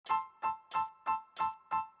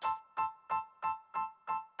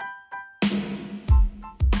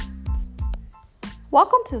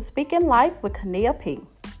Welcome to Speaking Life with Conniea P,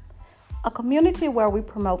 a community where we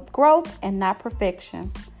promote growth and not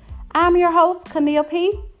perfection. I'm your host, Conniea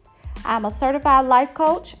P. I'm a certified life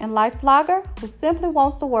coach and life blogger who simply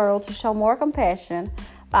wants the world to show more compassion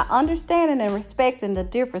by understanding and respecting the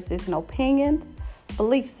differences in opinions,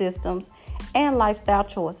 belief systems, and lifestyle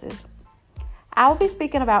choices. I will be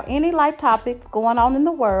speaking about any life topics going on in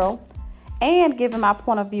the world and giving my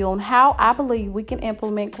point of view on how I believe we can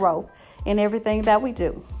implement growth in everything that we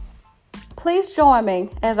do. Please join me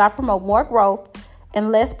as I promote more growth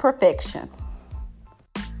and less perfection.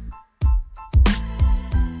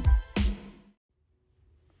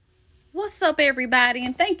 What's up, everybody,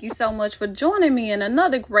 and thank you so much for joining me in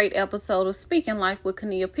another great episode of Speaking Life with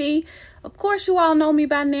Conniea P. Of course, you all know me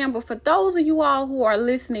by now, but for those of you all who are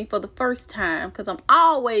listening for the first time, because I'm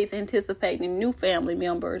always anticipating new family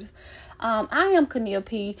members, I am Conniea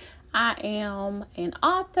P. I am an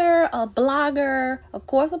author, a blogger, of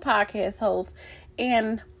course, a podcast host,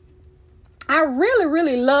 and I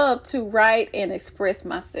really love to write and express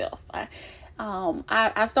myself.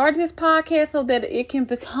 I started this podcast so that it can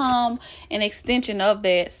become an extension of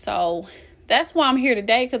that. So that's why I'm here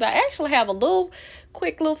today, because I actually have a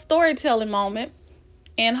quick little storytelling moment,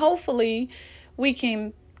 and hopefully we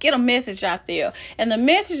can get a message out there. And the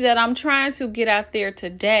message that I'm trying to get out there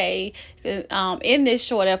today, in this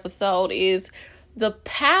short episode, is the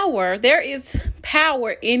power. There is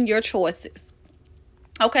power in your choices.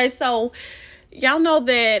 Okay, so y'all know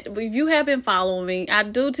that if you have been following me,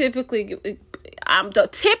 I'm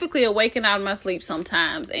typically awakened out of my sleep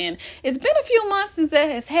sometimes, and it's been a few months since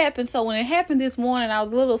that has happened. So when it happened this morning, I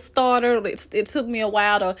was a little startled. It took me a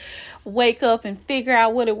while to wake up and figure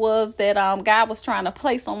out what it was that God was trying to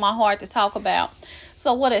place on my heart to talk about.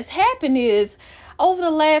 So what has happened is, over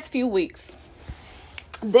the last few weeks,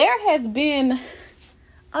 there has been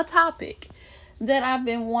a topic that I've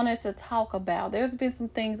been wanting to talk about. There's been some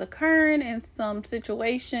things occurring and some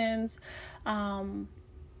situations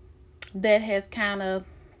that has kind of,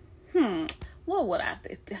 what would I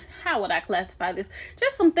say? How would I classify this?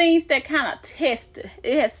 Just some things that kind of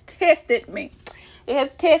it has tested me. It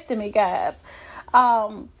has tested me, guys.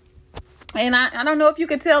 And I don't know if you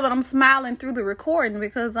can tell that I'm smiling through the recording,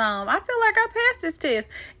 because I feel like I passed this test.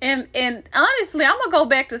 And honestly, I'm going to go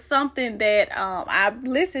back to something that I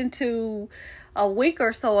listened to a week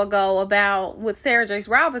or so ago about what Sarah Jakes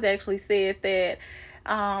Roberts actually said, that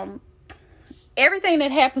everything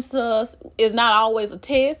that happens to us is not always a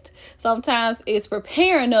test. Sometimes it's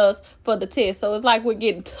preparing us for the test. So it's like we're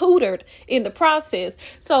getting tutored in the process.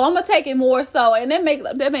 So I'm going to take it more so. And that made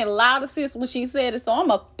a lot of sense when she said it. So I'm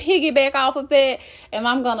going to piggyback off of that. And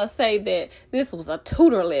I'm going to say that this was a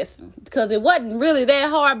tutor lesson, because it wasn't really that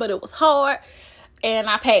hard, but it was hard. And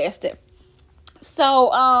I passed it.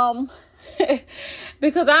 So,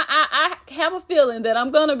 because I have a feeling that I'm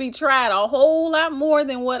going to be tried a whole lot more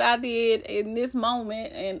than what I did in this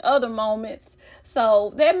moment and other moments.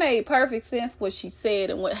 So that made perfect sense what she said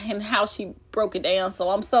and how she broke it down. So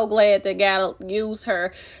I'm so glad that God used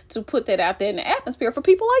her to put that out there in the atmosphere for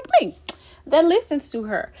people like me that listens to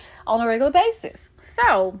her on a regular basis.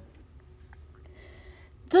 So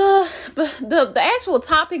the actual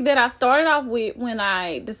topic that I started off with when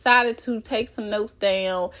I decided to take some notes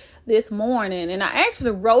down this morning, and I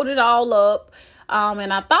actually wrote it all up,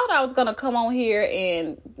 and I thought I was going to come on here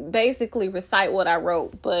and basically recite what I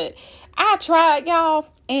wrote, but I tried, y'all,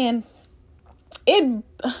 and it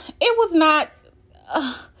was not,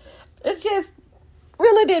 it just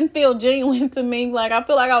really didn't feel genuine to me. Like, I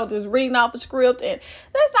feel like I was just reading off a script, and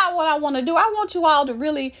that's not what I want to do. I want you all to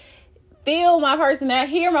really feel my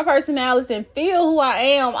personality, hear my personality, and feel who I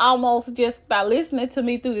am almost just by listening to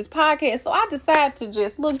me through this podcast. So I decided to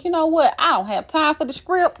just, look, you know what? I don't have time for the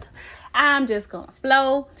script. I'm just going to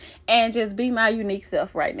flow and just be my unique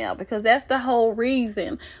self right now, because that's the whole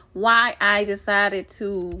reason why I decided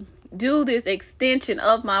to do this extension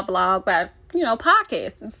of my blog by,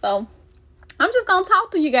 podcasting. So I'm just going to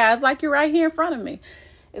talk to you guys like you're right here in front of me.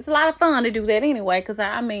 It's a lot of fun to do that anyway, because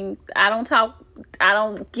I don't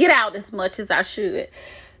get out as much as I should.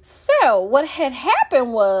 So what had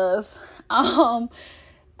happened was, I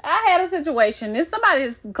had a situation. It's somebody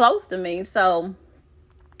that's close to me, so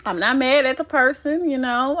I'm not mad at the person,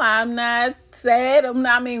 I'm not sad.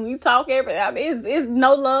 We talk it's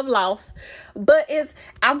no love lost. But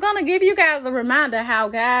I'm going to give you guys a reminder how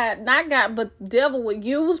but the devil would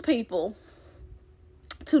use people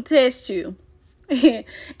to test you. And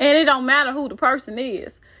it don't matter who the person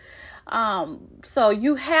is. So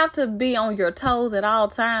you have to be on your toes at all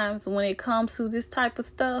times when it comes to this type of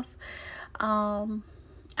stuff.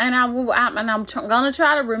 And I'm gonna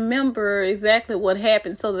try to remember exactly what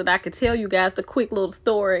happened so that I could tell you guys the quick little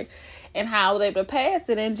story and how I was able to pass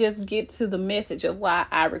it and just get to the message of why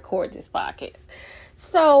I record this podcast.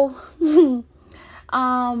 So,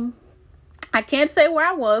 I can't say where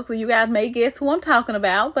I was, so you guys may guess who I'm talking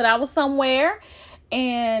about, but I was somewhere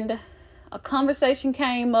and a conversation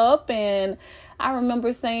came up, and I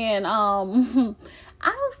remember saying, I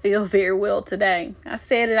don't feel very well today. I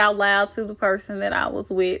said it out loud to the person that I was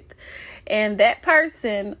with, and that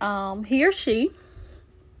person, he or she,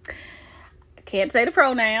 I can't say the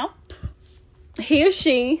pronoun, he or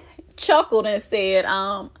she chuckled and said,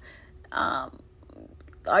 are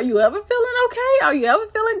you ever feeling okay? Are you ever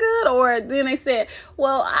feeling good? Or then they said,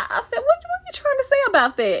 well, I said, what are you trying to say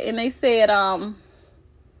about that? And they said,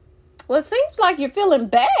 well, it seems like you're feeling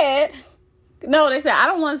bad. No, they said, I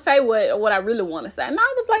don't want to say what I really want to say. And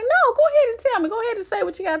I was like, no, go ahead and tell me. Go ahead and say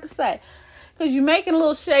what you got to say. Because you're making a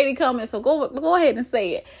little shady comment, so go ahead and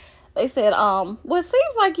say it. They said, well, it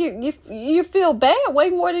seems like you feel bad way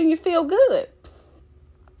more than you feel good.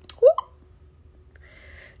 Woo.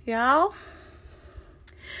 Y'all,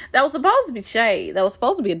 that was supposed to be shade. That was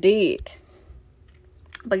supposed to be a dig.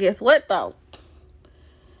 But guess what, though?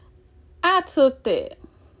 I took that.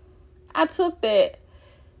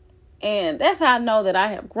 And that's how I know that I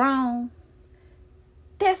have grown.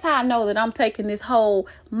 That's how I know that I'm taking this whole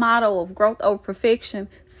motto of growth over perfection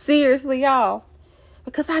seriously, y'all.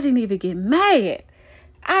 Because I didn't even get mad.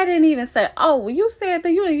 I didn't even say, oh, well, you said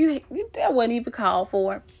that you that wasn't even called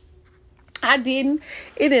for. I didn't.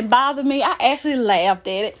 It didn't bother me. I actually laughed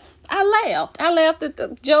at it. I laughed at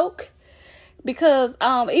the joke. Because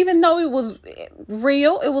even though it was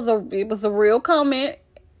real, it was a real comment.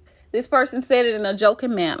 This person said it in a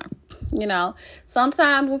joking manner. You know,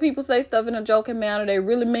 sometimes when people say stuff in a joking manner, they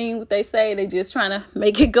really mean what they say. They just trying to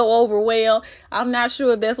make it go over well. I'm not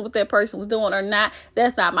sure if that's what that person was doing or not.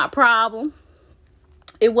 That's not my problem.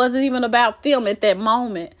 It wasn't even about them at that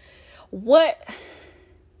moment. What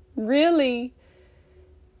really,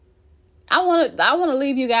 I want to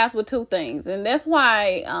leave you guys with two things. And that's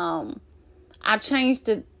why I changed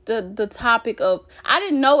the topic of, I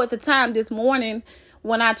didn't know at the time this morning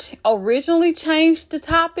when I originally changed the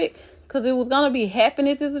topic, because it was going to be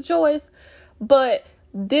happiness is a choice. But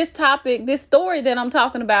this topic, this story that I'm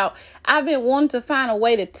talking about, I've been wanting to find a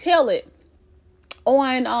way to tell it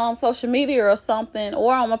on social media or something,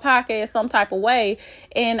 or on my podcast some type of way.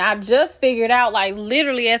 And I just figured out, like,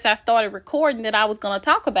 literally as I started recording, that I was going to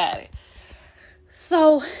talk about it.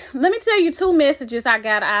 So let me tell you two messages I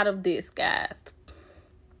got out of this, guys.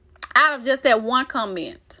 Out of just that one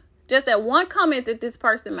comment. Just that one comment that this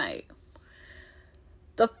person made.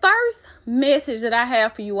 The first message that I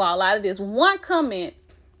have for you all out of this one comment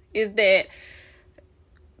is that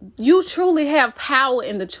you truly have power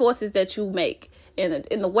in the choices that you make, in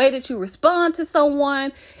the way that you respond to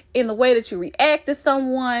someone, in the way that you react to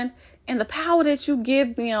someone, and the power that you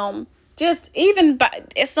give them. Just even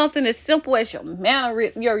it's something as simple as your manner,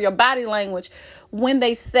 your body language when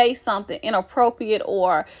they say something inappropriate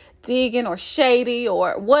or digging or shady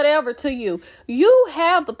or whatever to you. You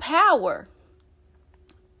have the power.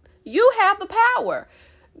 You have the power.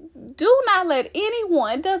 Do not let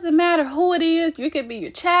anyone, it doesn't matter who it is. You could be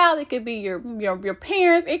your child, it could be your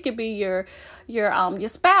parents, it could be your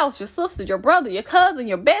spouse, your sister, your brother, your cousin,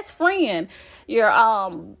 your best friend, your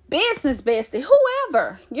business bestie,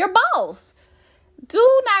 whoever, your boss.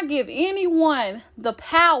 Do not give anyone the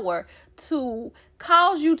power to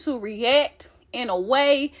cause you to react in a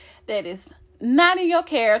way that is not in your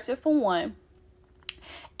character, for one,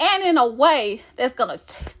 and in a way that's gonna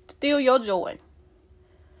steal your joy.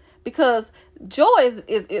 Because joy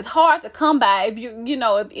is hard to come by if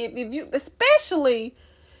you especially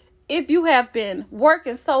if you have been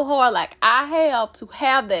working so hard like I have to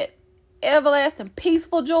have that everlasting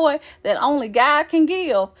peaceful joy that only God can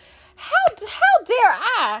give. How dare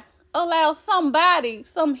I allow somebody,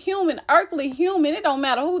 some human, earthly human, it don't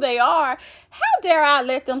matter who they are, how dare I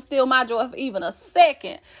let them steal my joy for even a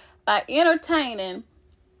second by entertaining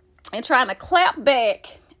and trying to clap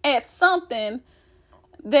back at something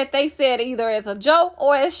that they said either as a joke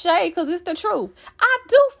or as shade, because it's the truth. I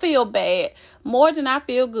do feel bad more than I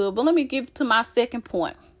feel good. But let me get to my second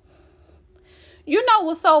point. You know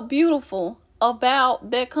what's so beautiful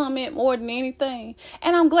about that comment more than anything?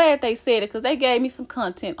 And I'm glad they said it, because they gave me some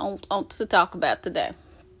content on to talk about today.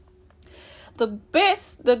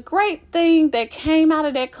 The great thing that came out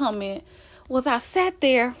of that comment was I sat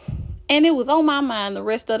there and it was on my mind the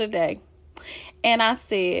rest of the day. And I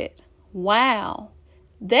said, wow.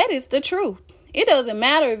 That is the truth. It doesn't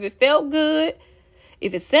matter if it felt good,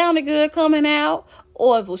 if it sounded good coming out,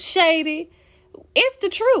 or if it was shady. It's the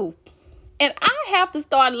truth. And I have to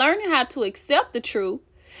start learning how to accept the truth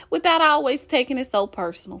without always taking it so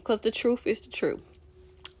personal, because the truth is the truth.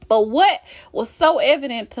 But what was so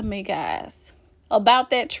evident to me, guys, about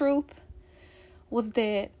that truth was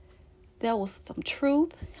that there was some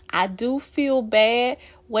truth. I do feel bad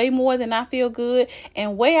way more than I feel good,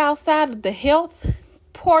 and way outside of the health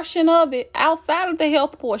portion of it,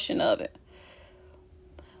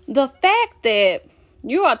 the fact that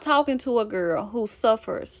you are talking to a girl who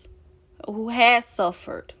has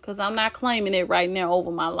suffered, because I'm not claiming it right now over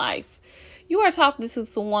my life. You are talking to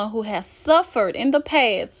someone who has suffered in the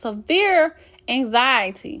past severe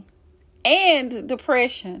anxiety and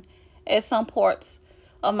depression at some parts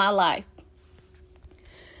of my life.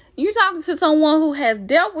 You're talking to someone who has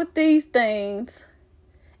dealt with these things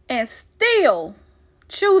and still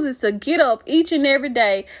chooses to get up each and every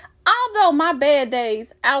day. Although my bad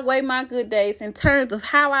days outweigh my good days in terms of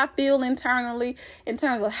how I feel internally, in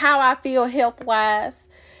terms of how I feel health-wise,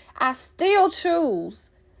 I still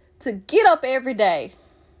choose to get up every day,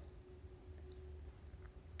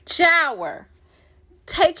 shower,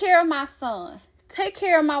 take care of my son, take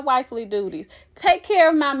care of my wifely duties, take care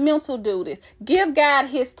of my mental duties, give God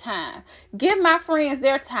his time, give my friends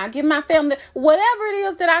their time, give my family, whatever it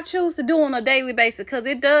is that I choose to do on a daily basis, because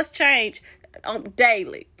it does change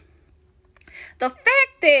daily. The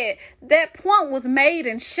fact that that point was made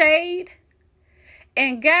in shade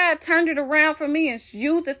and God turned it around for me and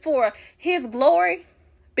used it for his glory,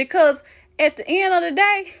 because at the end of the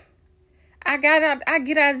day, I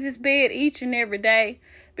get out of this bed each and every day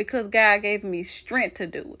because God gave me strength to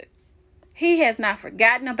do it. He has not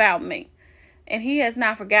forgotten about me, and he has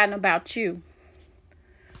not forgotten about you.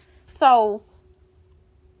 So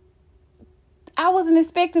I wasn't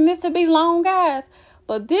expecting this to be long, guys,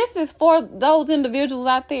 but this is for those individuals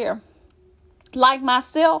out there like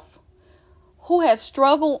myself who has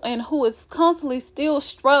struggled and who is constantly still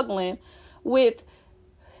struggling with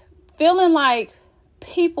feeling like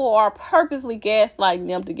people are purposely gaslighting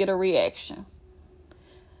them to get a reaction.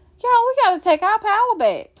 Y'all, we got to take our power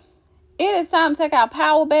back. It is time to take our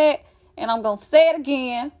power back. And I'm going to say it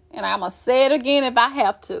again. And I'm going to say it again if I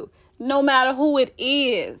have to. No matter who it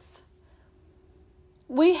is.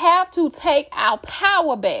 We have to take our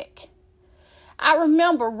power back. I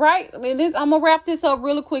remember, I'm going to wrap this up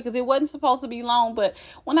really quick because it wasn't supposed to be long. But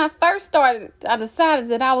when I first started, I decided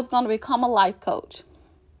that I was going to become a life coach.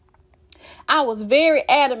 I was very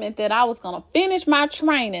adamant that I was going to finish my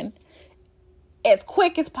training as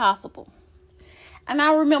quick as possible. And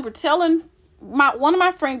I remember telling one of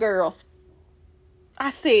my friend girls,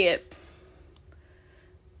 I said,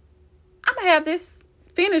 I'm going to have this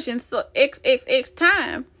finished in XXX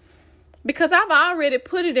time because I've already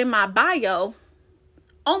put it in my bio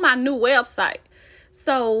on my new website.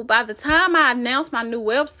 So by the time I announce my new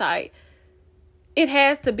website, it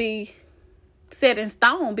has to be set in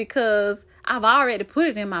stone because I've already put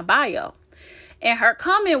it in my bio. And her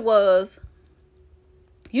comment was,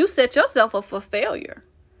 you set yourself up for failure.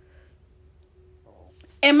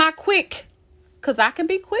 And my quick, because I can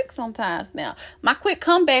be quick sometimes now, my quick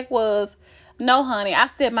comeback was, no, honey, I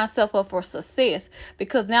set myself up for success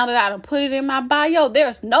because now that I done put it in my bio,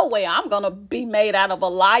 there's no way I'm going to be made out of a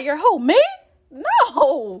liar. Who, me?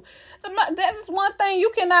 No. That's one thing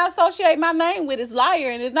you cannot associate my name with is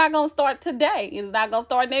liar, and it's not going to start today. It's not going to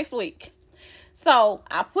start next week. So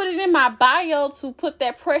I put it in my bio to put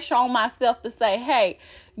that pressure on myself to say, hey,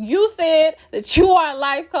 you said that you are a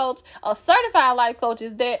life coach. A certified life coach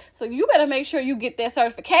is that. So you better make sure you get that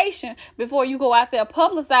certification before you go out there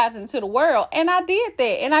publicizing to the world. And I did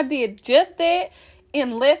that. And I did just that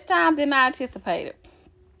in less time than I anticipated.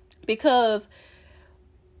 Because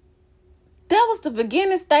that was the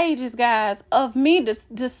beginning stages, guys, of me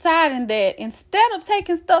deciding that instead of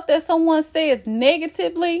taking stuff that someone says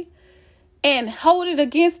negatively and hold it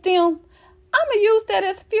against them, I'm going to use that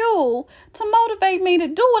as fuel to motivate me to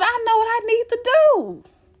do what I know what I need to do.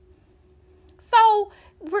 So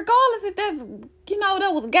regardless if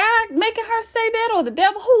that was God making her say that or the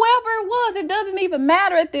devil, whoever it was, it doesn't even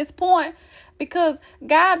matter at this point because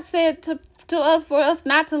God said to us for us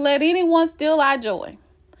not to let anyone steal our joy.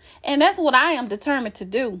 And that's what I am determined to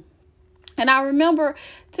do. And I remember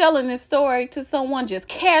telling this story to someone just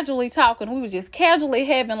casually talking. We were just casually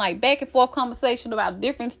having like back and forth conversation about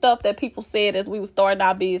different stuff that people said as we were starting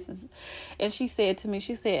our business. And she said to me,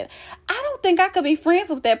 I don't think I could be friends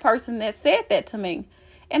with that person that said that to me.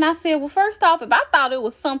 And I said, well, first off, if I thought it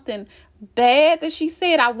was something bad that she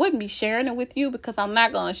said, I wouldn't be sharing it with you because I'm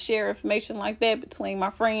not going to share information like that between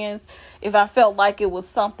my friends if I felt like it was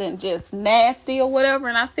something just nasty or whatever.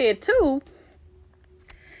 And I said, too,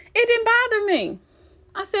 It didn't bother me.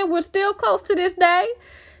 I said, we're still close to this day.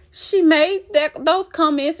 She made those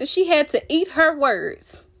comments and she had to eat her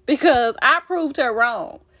words because I proved her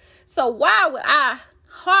wrong. So why would I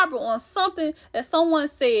harbor on something that someone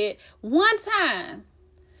said one time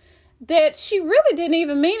that she really didn't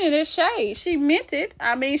even mean it as shade? She meant it.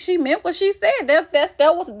 I mean, she meant what she said.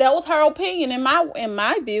 That was her opinion. In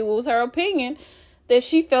my view, it was her opinion that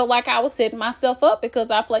she felt like I was setting myself up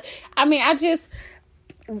because I play. I mean,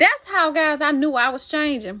 that's how, guys, I knew I was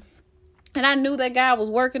changing. And I knew that God was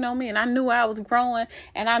working on me, and I knew I was growing,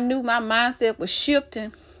 and I knew my mindset was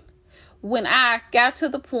shifting when I got to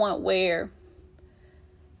the point where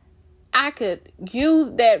I could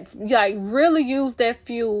use that, like really use that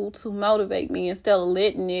fuel to motivate me instead of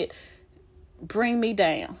letting it bring me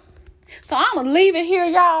down. So I'm going to leave it here,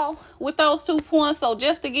 y'all, with those 2 points. So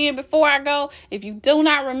just again, before I go, if you do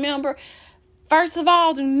not remember, first of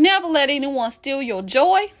all, do never let anyone steal your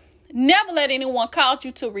joy. Never let anyone cause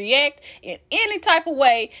you to react in any type of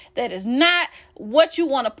way that is not what you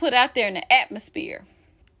want to put out there in the atmosphere.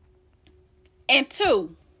 And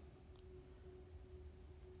 2,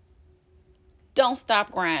 don't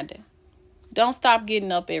stop grinding. Don't stop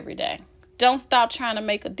getting up every day. Don't stop trying to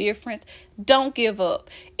make a difference. Don't give up.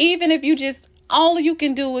 Even if all you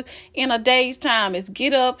can do in a day's time is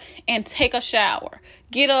get up and take a shower.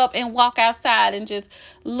 Get up and walk outside and just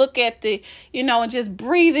look at and just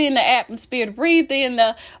breathe in the atmosphere, breathe in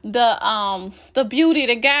the beauty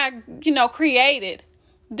that God, created.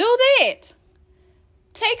 Do that.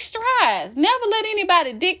 Take strides. Never let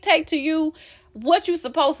anybody dictate to you what you're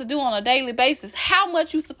supposed to do on a daily basis, how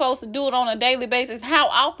much you're supposed to do it on a daily basis, how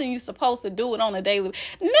often you're supposed to do it on a daily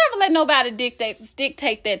basis. Never let nobody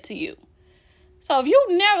dictate that to you. So if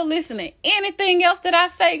you never listen to anything else that I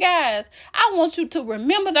say, guys, I want you to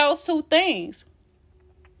remember those 2 things.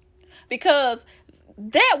 Because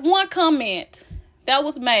that one comment that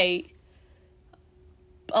was made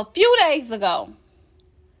a few days ago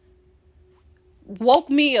woke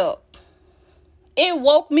me up. It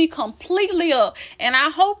woke me completely up. And I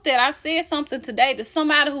hope that I said something today to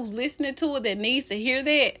somebody who's listening to it that needs to hear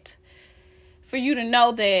that. For you to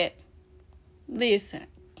know that, listen,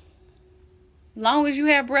 as long as you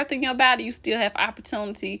have breath in your body, you still have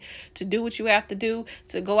opportunity to do what you have to do,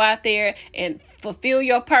 to go out there and fulfill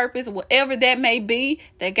your purpose, whatever that may be,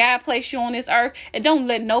 that God placed you on this earth. And don't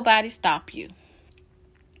let nobody stop you.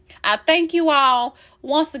 I thank you all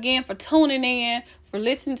once again for tuning in, for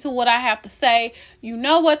listening to what I have to say. You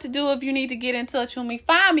know what to do if you need to get in touch with me.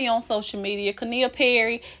 Find me on social media, Conniea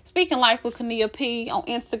Perry, Speaking Life with Conniea P on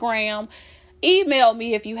Instagram. Email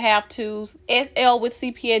me if you have to,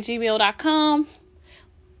 slwithcp@gmail.com.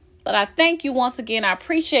 But I thank you once again. I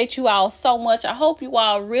appreciate you all so much. I hope you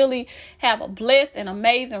all really have a blessed and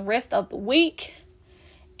amazing rest of the week.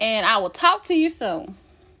 And I will talk to you soon.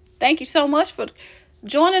 Thank you so much for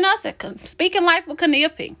joining us at Speaking Life with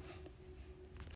Conniea P.